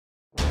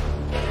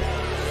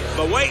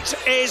The wait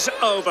is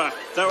over.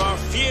 There are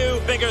few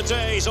bigger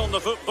days on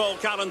the football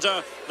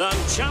calendar than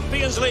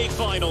Champions League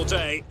final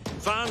day.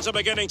 Fans are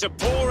beginning to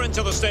pour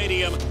into the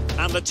stadium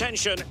and the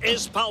tension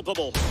is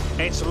palpable.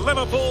 It's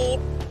Liverpool,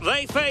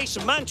 they face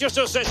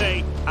Manchester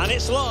City, and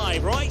it's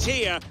live right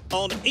here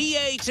on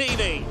EA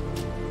TV.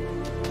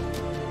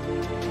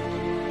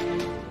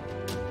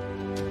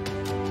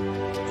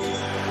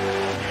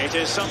 It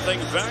is something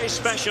very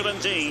special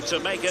indeed to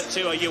make it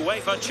to a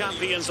UEFA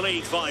Champions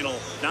League final.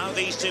 Now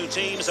these two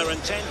teams are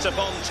intent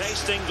upon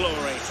tasting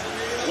glory.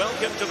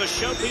 Welcome to the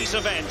showpiece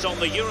event on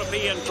the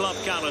European club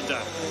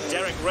calendar.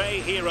 Derek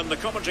Ray here in the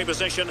commentary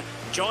position,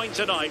 joined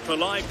tonight for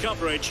live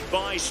coverage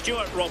by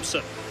Stuart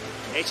Robson.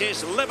 It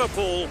is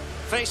Liverpool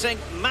facing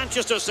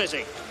Manchester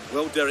City.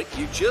 Well, Derek,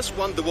 you just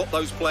wonder what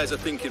those players are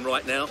thinking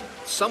right now.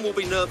 Some will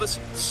be nervous,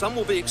 some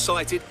will be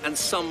excited, and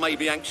some may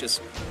be anxious.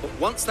 But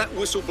once that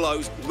whistle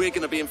blows, we're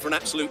going to be in for an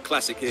absolute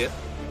classic here.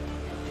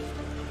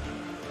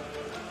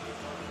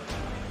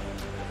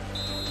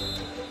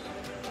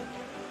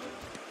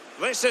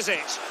 This is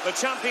it, the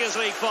Champions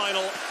League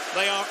final.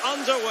 They are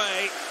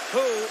underway.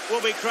 Who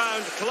will be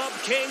crowned Club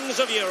Kings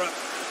of Europe?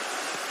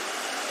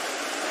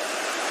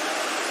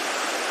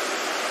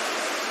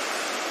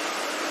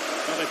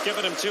 Well, they've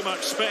given him too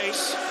much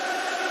space.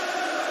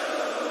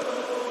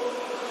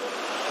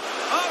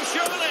 Oh,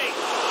 surely!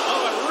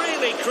 Oh, a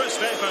really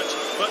crisp effort,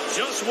 but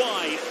just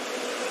wide.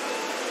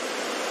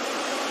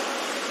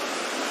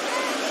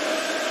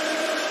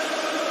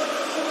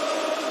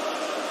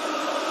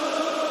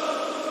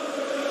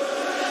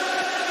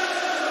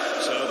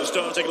 So the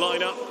starting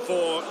lineup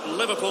for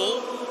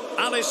Liverpool.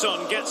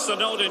 Alisson gets the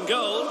nod in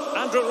goal.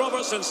 Andrew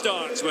Robertson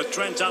starts with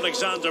Trent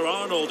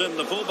Alexander-Arnold in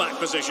the fullback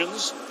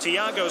positions.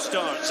 Thiago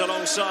starts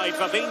alongside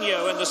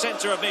Fabinho in the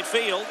centre of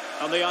midfield.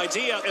 And the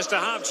idea is to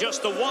have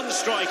just the one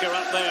striker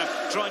up there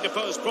trying to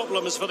pose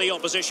problems for the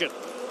opposition.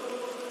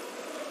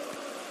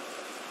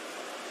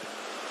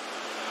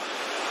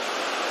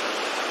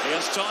 He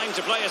has time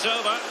to play it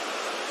over.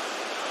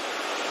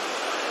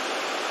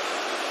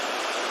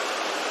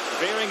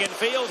 Veering in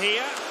field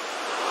here.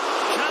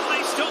 Can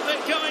they stop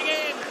it going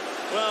in?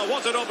 Well,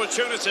 what an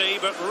opportunity,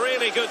 but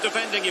really good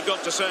defending, you've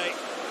got to say.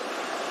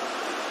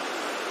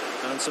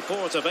 And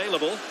support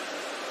available.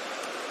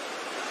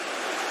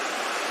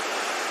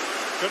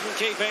 Couldn't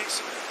keep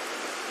it.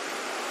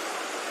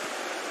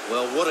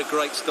 Well, what a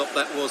great stop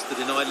that was to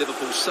deny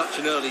Liverpool such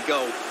an early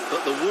goal.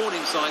 But the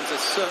warning signs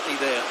are certainly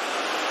there.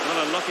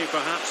 Well, unlucky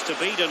perhaps to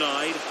be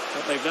denied,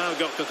 but they've now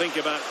got to think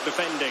about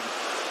defending.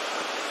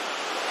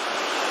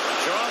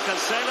 Joao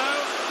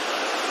Cancelo.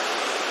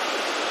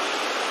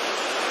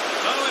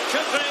 Oh, it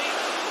could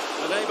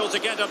be. Unable to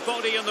get a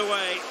body in the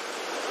way.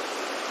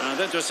 And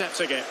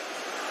intercepting it.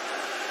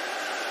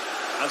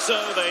 And so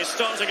the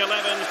starting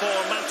 11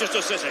 for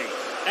Manchester City.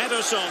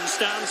 Ederson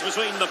stands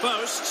between the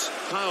posts.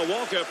 Kyle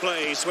Walker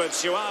plays with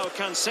Joao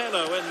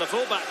Cancelo in the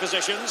fullback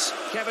positions.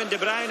 Kevin De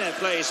Bruyne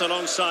plays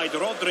alongside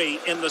Rodri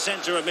in the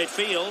centre of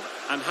midfield.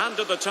 And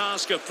handed the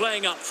task of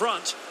playing up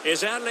front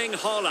is Erling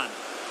Haaland.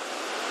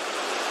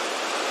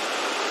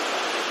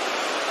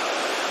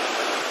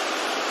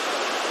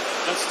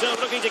 And still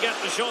looking to get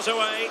the shot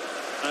away,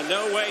 and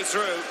no way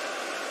through.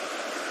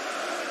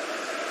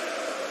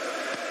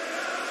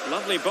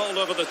 Lovely ball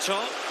over the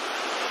top.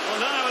 Well,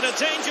 now in a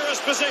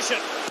dangerous position.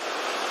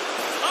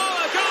 Oh,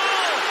 a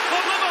goal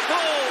for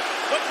Liverpool!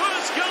 The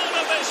first goal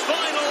of this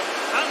final,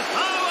 and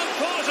how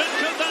important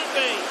could that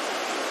be?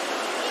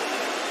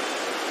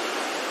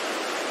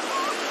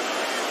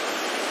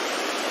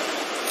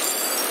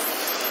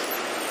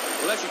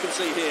 Well, as you can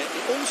see here,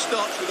 it all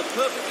starts with a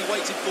perfectly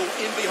weighted ball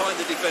in behind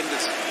the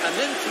defenders. And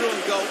then through on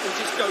goal, he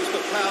just goes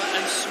for power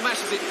and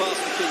smashes it past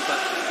the keeper.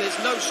 There's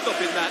no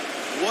stopping that.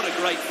 What a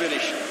great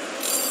finish.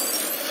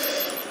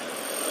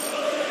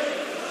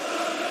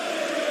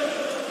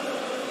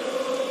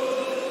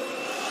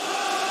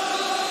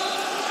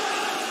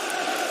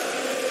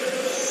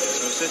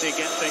 So City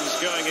get things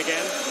going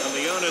again, and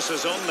the onus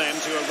is on them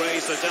to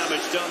erase the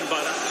damage done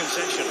by that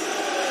concession.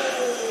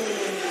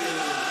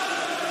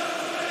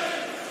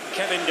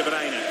 Kevin De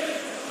Bruyne.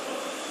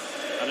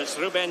 And it's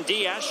Ruben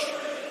Dias.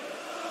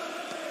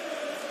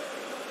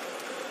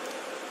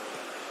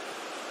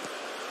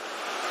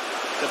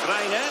 De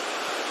Bruyne.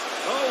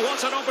 Oh,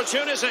 what an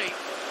opportunity.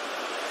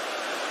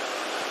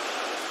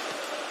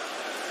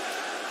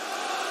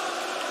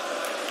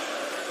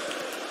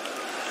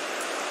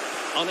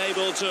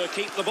 Unable to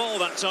keep the ball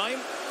that time.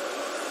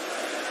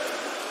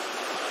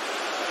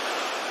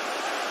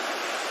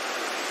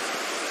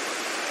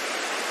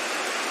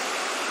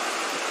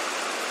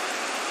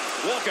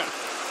 Walker.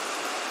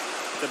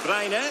 De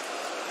Bruyne.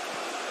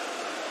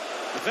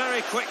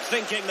 Very quick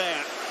thinking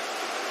there.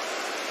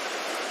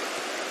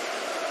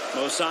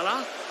 Mo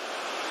Salah.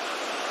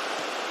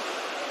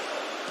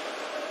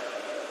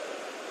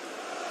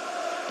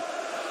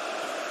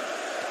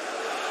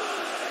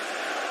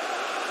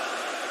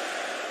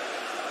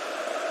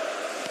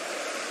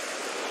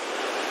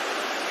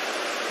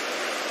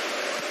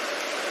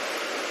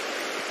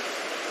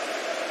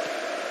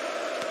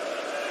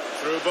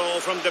 Through ball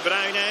from De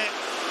Bruyne.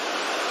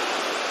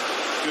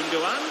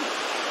 Gundogan.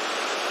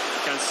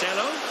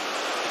 Cancelo.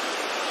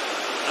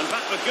 And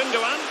back with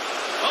Gundogan.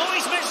 Oh,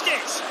 he's missed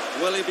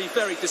it! Well, he'll be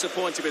very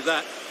disappointed with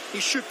that. He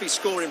should be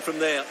scoring from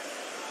there.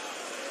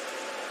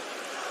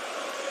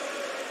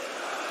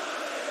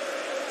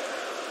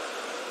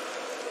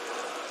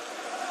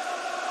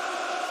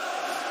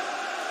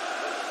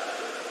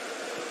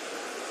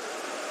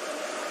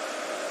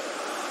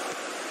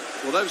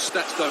 Well, those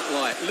stats don't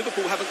lie.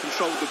 Liverpool haven't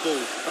controlled the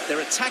ball, but their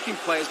attacking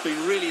play has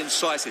been really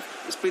incisive.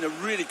 It's been a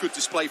really good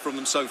display from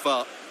them so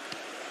far.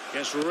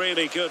 Yes,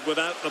 really good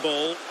without the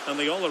ball, and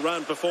the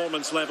all-around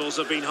performance levels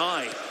have been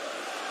high.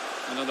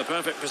 And in the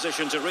perfect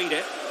position to read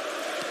it.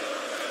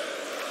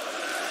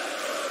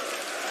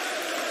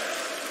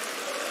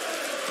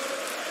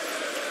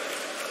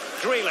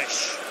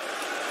 Grealish.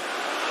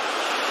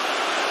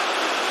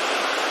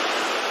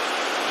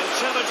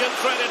 Intelligent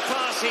threaded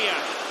pass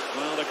here.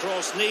 Well, the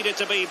cross needed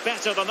to be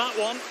better than that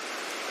one.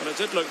 But it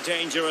did look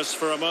dangerous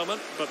for a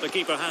moment, but the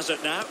keeper has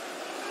it now.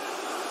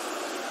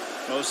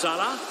 Mo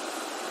Salah.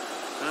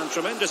 And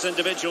tremendous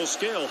individual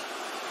skill.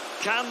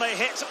 Can they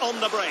hit on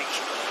the break?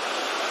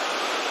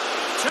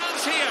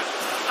 Chance here.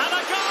 And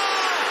a goal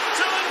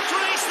to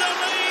increase the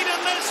lead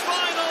in this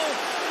final.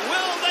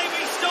 Will they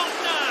be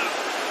stopped now?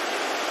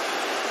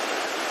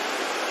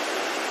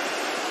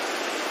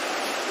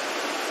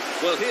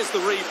 Well, here's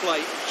the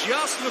replay.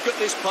 Just look at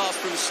this pass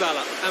from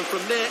Salah. And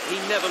from there, he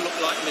never looked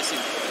like missing.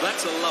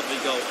 That's a lovely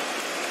goal.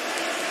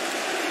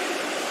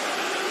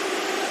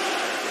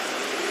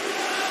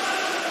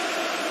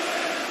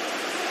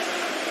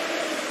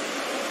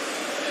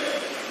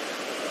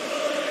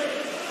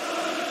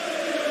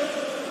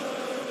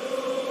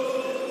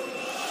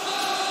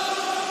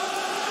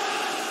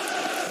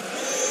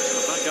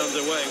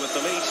 Underway with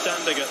the lead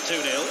standing at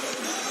 2-0.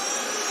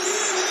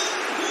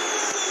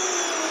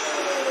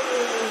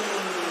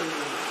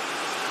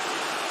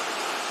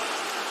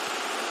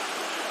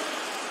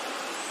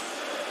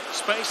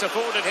 Space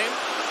afforded him,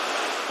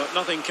 but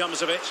nothing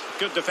comes of it.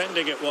 Good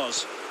defending it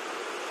was.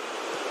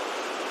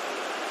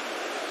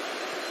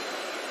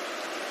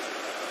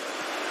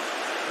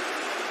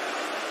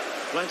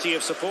 Plenty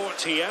of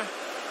support here.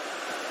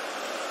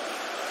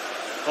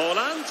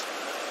 Haaland.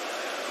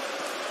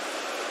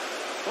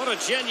 What a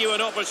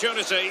genuine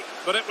opportunity,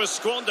 but it was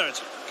squandered.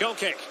 Goal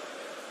kick.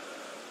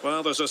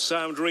 Well, there's a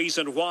sound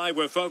reason why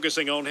we're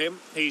focusing on him.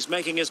 He's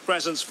making his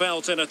presence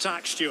felt in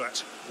attack,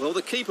 Stuart. Well,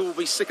 the keeper will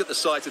be sick at the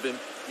sight of him.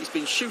 He's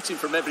been shooting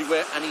from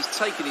everywhere and he's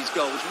taken his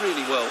goals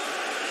really well.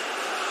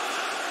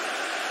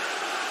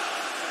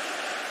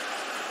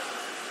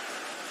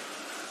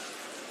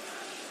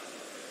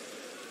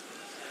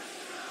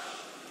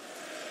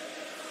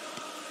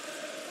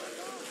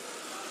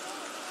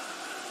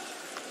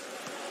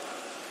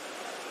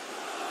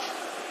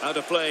 Out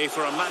of play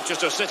for a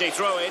Manchester City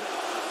throw-in.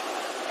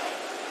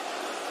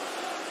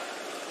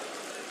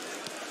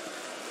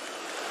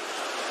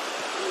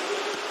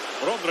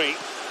 Rodri.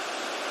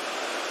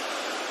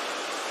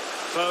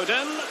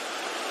 Foden.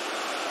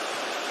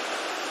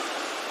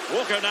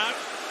 Walker now.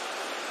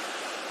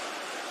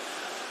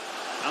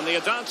 And the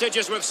advantage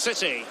is with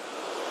City.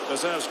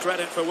 Deserves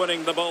credit for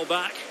winning the ball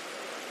back.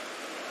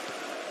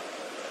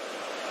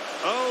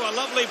 Oh, a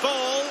lovely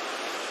ball.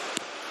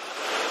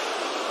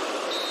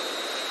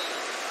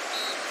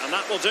 And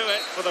that will do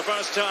it for the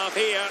first half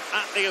here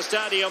at the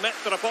Estadio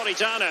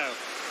Metropolitano.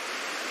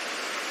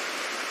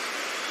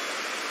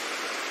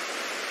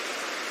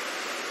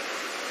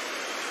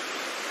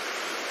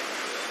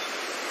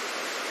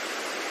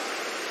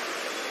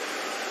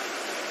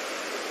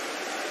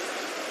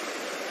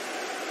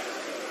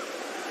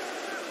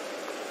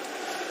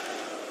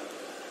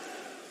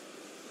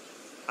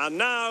 And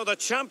now the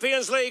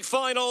Champions League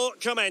final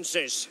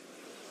commences.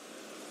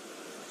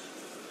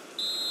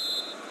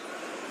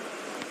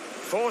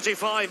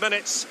 45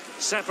 minutes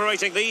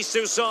separating these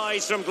two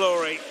sides from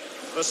glory.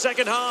 The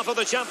second half of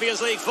the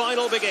Champions League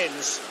final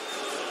begins.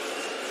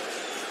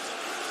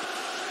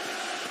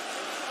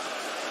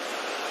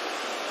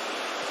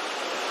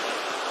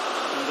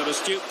 And an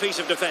astute piece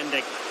of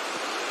defending.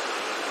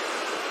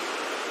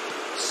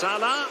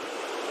 Salah.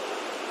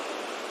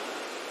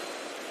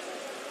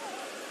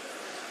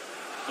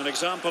 An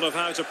example of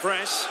how to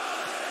press.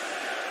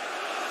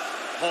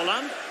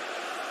 Haaland.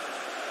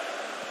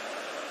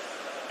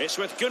 It's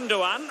with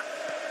Gundogan.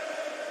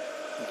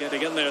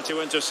 Getting in there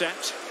to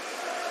intercept.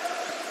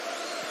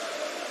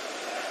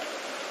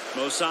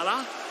 Mo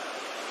Salah.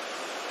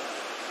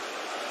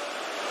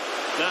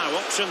 Now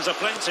options are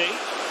plenty.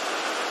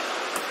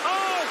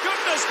 Oh,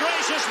 goodness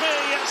gracious me.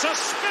 It's a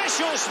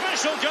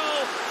special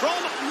goal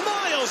from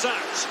miles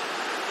out.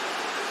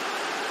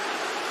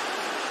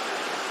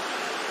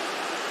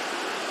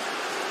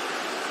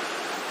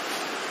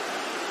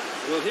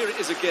 Well, here it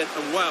is again,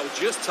 and wow,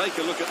 just take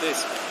a look at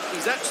this.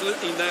 He's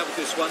absolutely nailed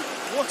this one.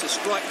 What a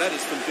strike that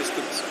is from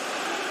distance.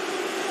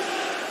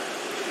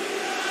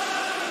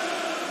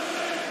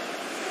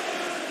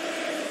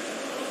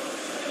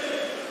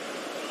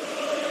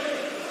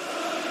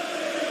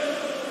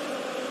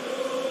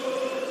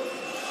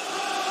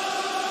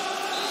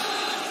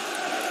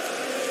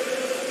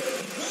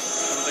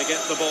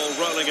 get the ball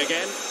rolling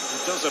again.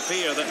 It does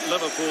appear that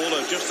Liverpool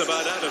are just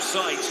about out of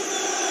sight.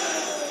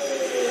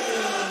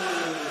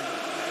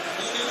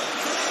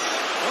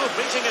 Oh,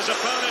 beating his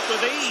opponent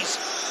with ease.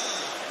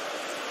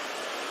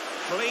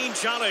 Clean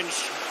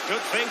challenge. Good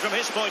thing from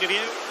his point of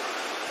view.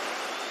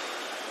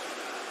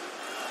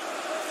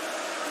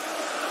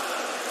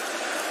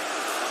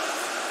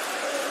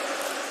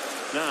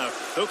 Now,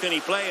 who can he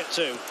play it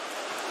to?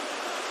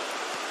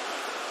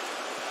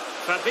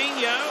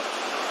 Fabinho.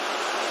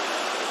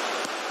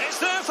 It's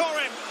there for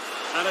him.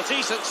 And a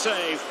decent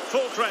save.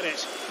 Full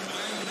credit.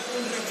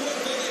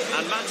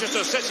 And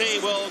Manchester City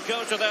will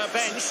go to their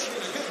bench.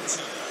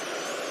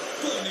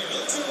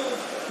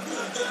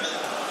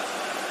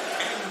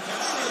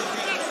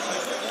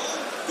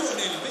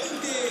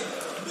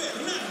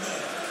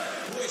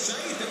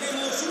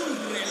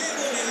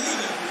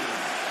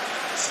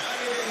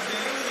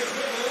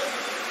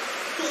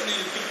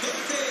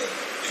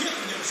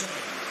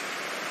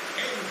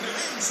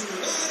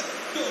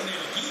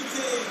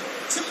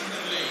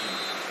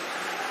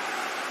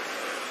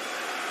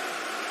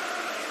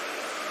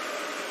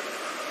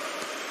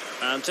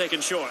 And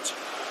taken short.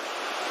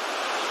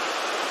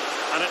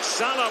 And it's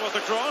Salah with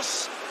the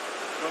cross.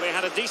 Well, he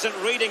had a decent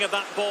reading of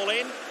that ball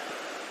in.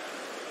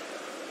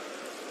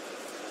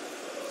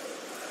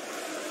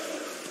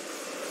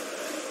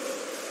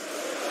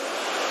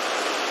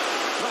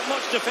 Not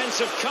much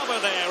defensive cover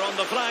there on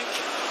the flank.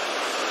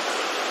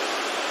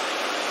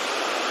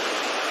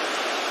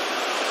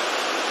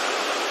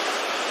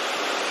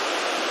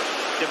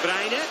 De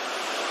Bruyne.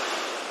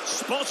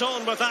 Spot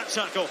on with that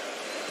tackle.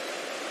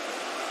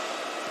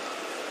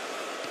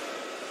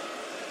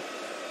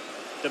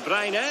 De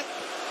Bruyne.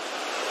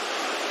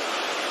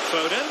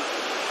 Foden.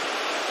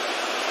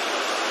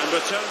 And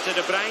return to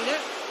De Bruyne.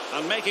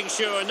 And making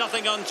sure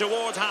nothing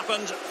untoward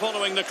happened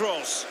following the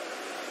cross.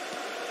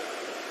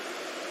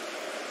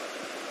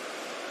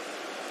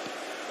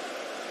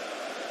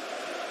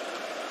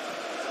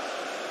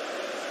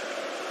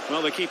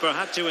 Well, the keeper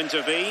had to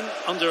intervene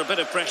under a bit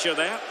of pressure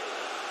there.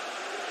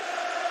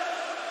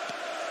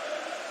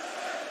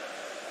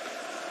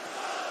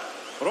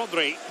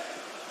 Rodri.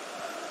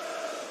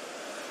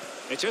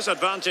 It is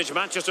advantage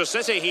Manchester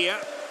City here.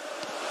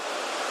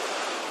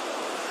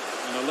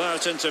 An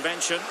alert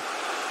intervention.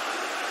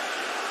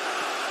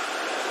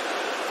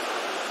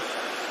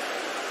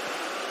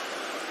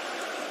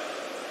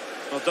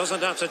 Well,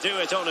 doesn't have to do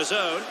it on his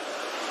own.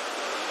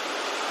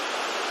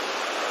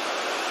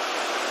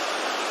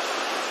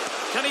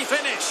 Can he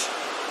finish?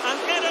 And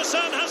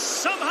Ederson has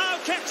somehow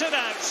kept it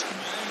out.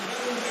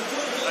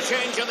 A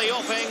change in the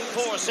offing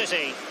for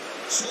City.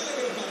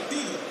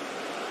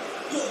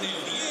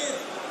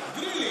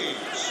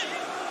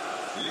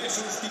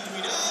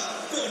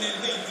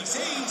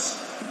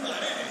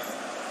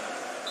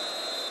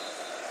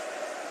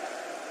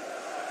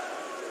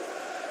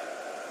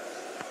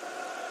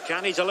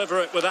 Can he deliver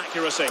it with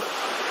accuracy?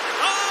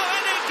 Oh,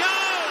 and it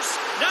goes!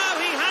 Now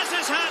he has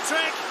his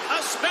hat-trick.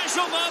 A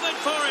special moment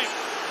for him.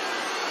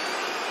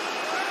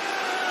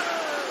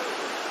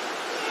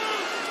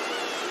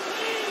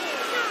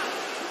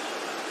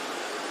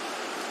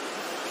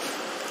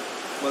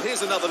 Well,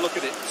 here's another look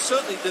at it.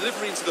 Certainly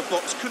delivery into the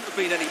box couldn't have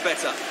been any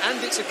better.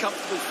 And it's a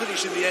comfortable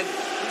finish in the end,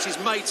 which is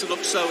made to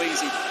look so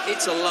easy.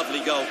 It's a lovely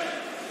goal.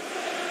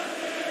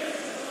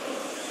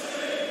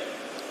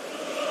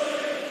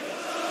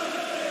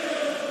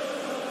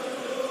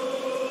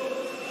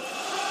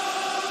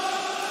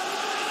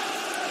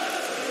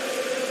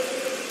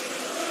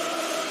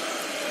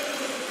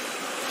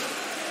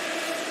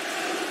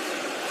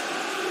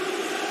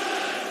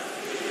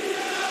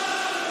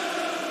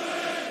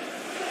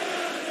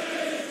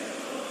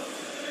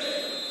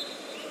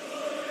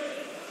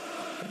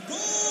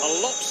 A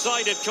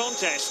lopsided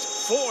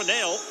contest, 4-0.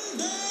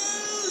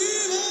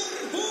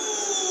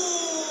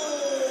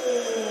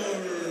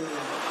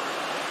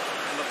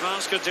 And the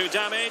pass could do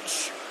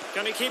damage.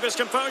 Can he keep his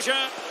composure?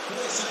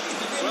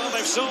 Well,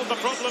 they've solved the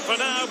problem for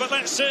now, but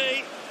let's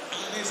see.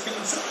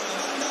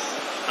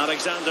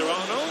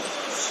 Alexander-Arnold.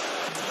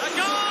 A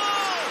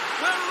goal!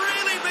 We're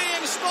really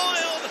being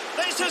spoiled.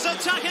 This is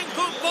attacking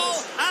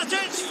football at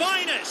its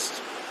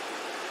finest.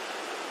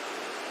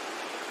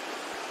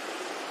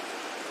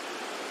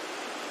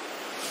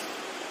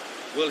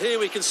 Well, here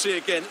we can see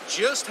again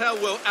just how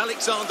well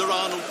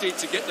Alexander-Arnold did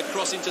to get the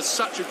cross into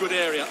such a good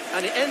area.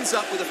 And it ends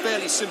up with a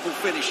fairly simple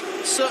finish.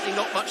 Certainly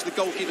not much the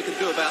goalkeeper can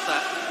do about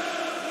that.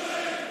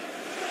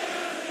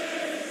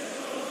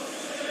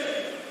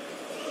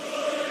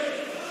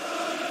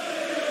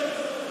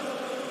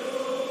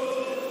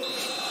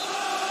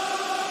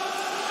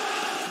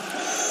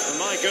 Oh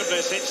my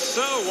goodness, it's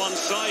so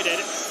one-sided.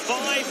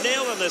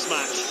 5-0 in this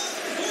match.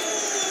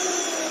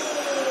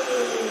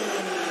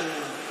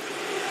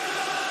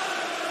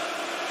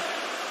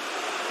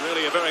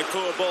 Really a very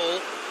poor ball.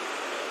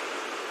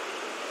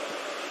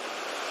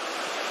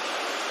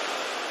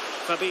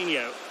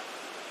 Fabinho.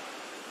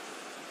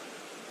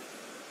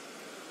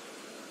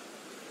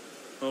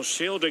 Well,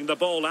 shielding the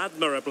ball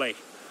admirably.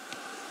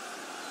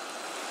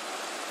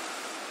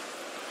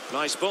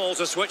 Nice ball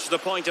to switch the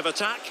point of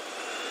attack.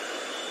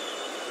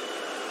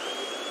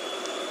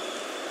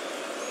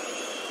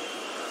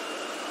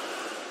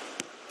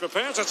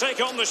 Prepared to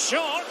take on the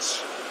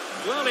shot.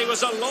 Well, he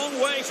was a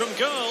long way from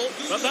goal,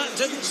 but that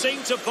didn't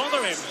seem to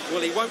bother him.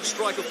 Well, he won't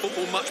strike a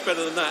football much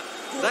better than that.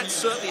 That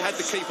certainly had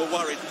the keeper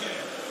worried.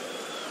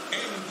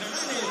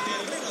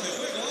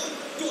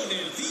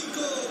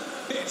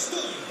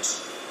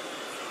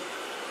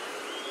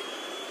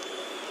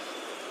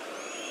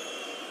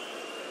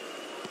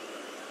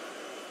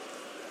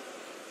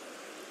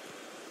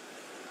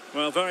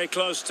 Well, very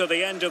close to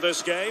the end of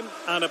this game,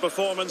 and a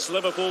performance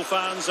Liverpool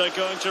fans are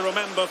going to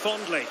remember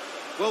fondly.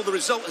 Well, the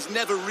result has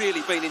never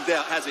really been in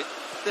doubt, has it?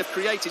 They've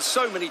created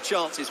so many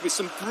chances with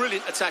some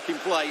brilliant attacking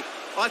play.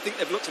 I think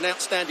they've looked an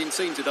outstanding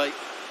team today.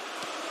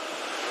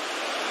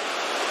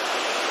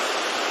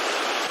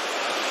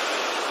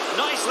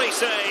 Nicely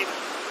saved.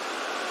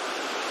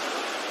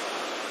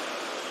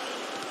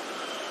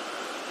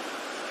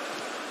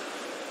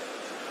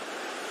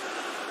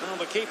 Well,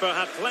 the keeper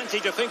had plenty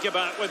to think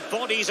about with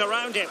bodies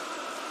around him.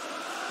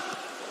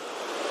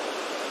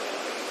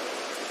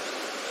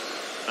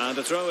 And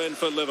a throw in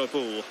for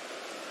Liverpool.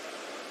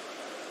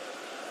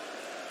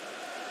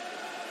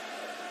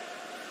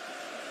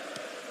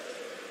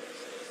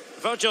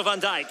 Virgil van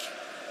Dijk.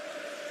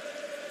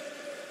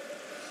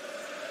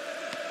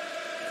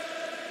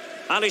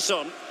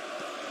 Alisson.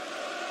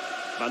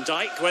 Van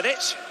Dijk with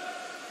it.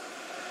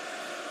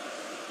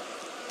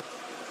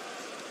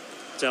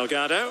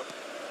 Delgado.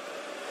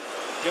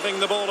 Giving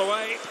the ball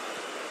away.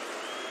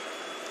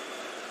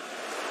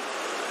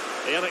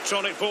 The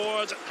electronic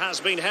board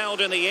has been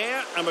held in the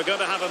air, and we're going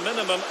to have a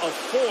minimum of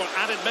 4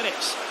 added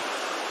minutes.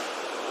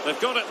 They've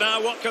got it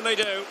now. What can they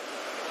do?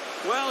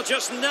 Well,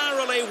 just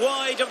narrowly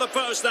wide of the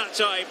post that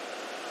time.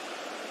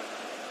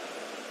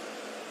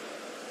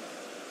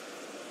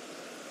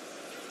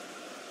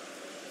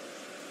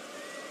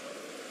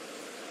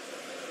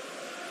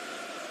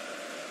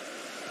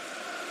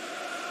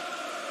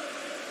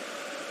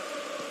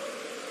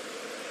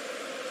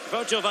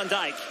 Virgil van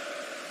Dijk.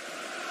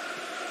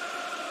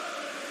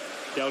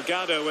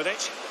 Delgado with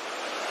it.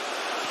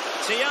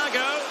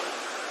 Thiago.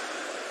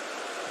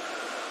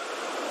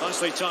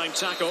 Nicely timed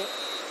tackle.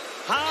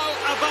 How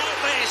about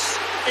this?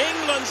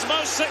 England's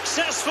most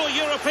successful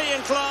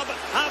European club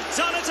have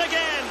done it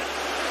again.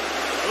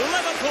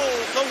 Liverpool,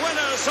 the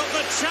winners of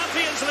the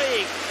Champions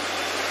League.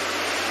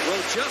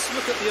 Well, just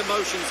look at the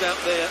emotions out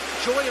there.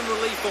 Joy and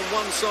relief on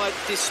one side,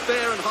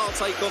 despair and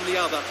heartache on the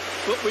other.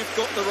 But we've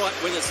got the right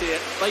winners here.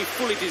 They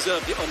fully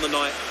deserved it on the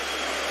night.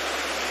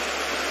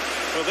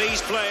 For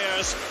these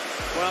players,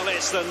 well,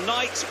 it's the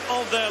night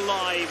of their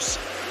lives.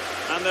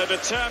 And they're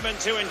determined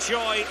to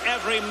enjoy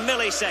every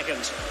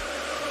millisecond.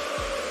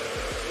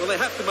 Well, they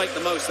have to make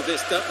the most of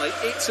this, don't they?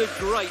 It's a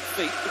great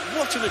feat.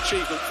 What an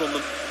achievement from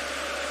them.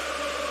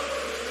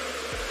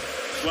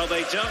 Well,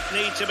 they don't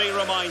need to be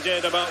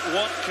reminded about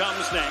what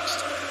comes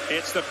next.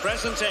 It's the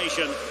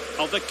presentation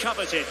of the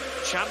coveted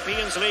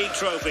Champions League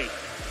trophy.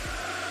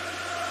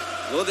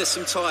 Well, there's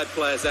some tired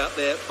players out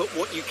there, but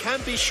what you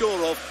can be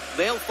sure of,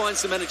 they'll find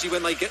some energy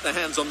when they get their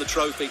hands on the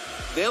trophy.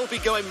 They'll be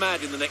going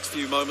mad in the next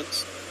few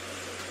moments.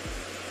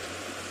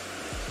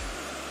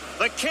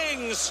 The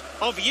kings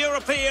of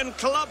European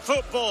club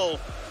football,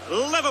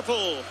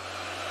 Liverpool.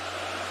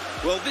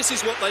 Well, this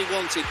is what they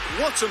wanted.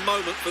 What a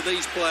moment for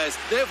these players.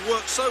 They've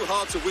worked so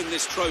hard to win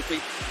this trophy.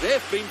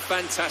 They've been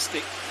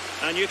fantastic.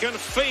 And you can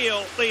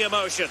feel the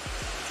emotion.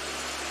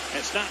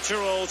 It's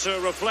natural to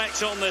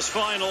reflect on this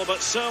final, but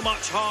so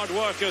much hard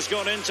work has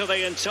gone into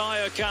the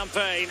entire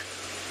campaign.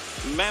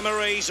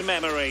 Memories,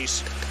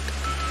 memories.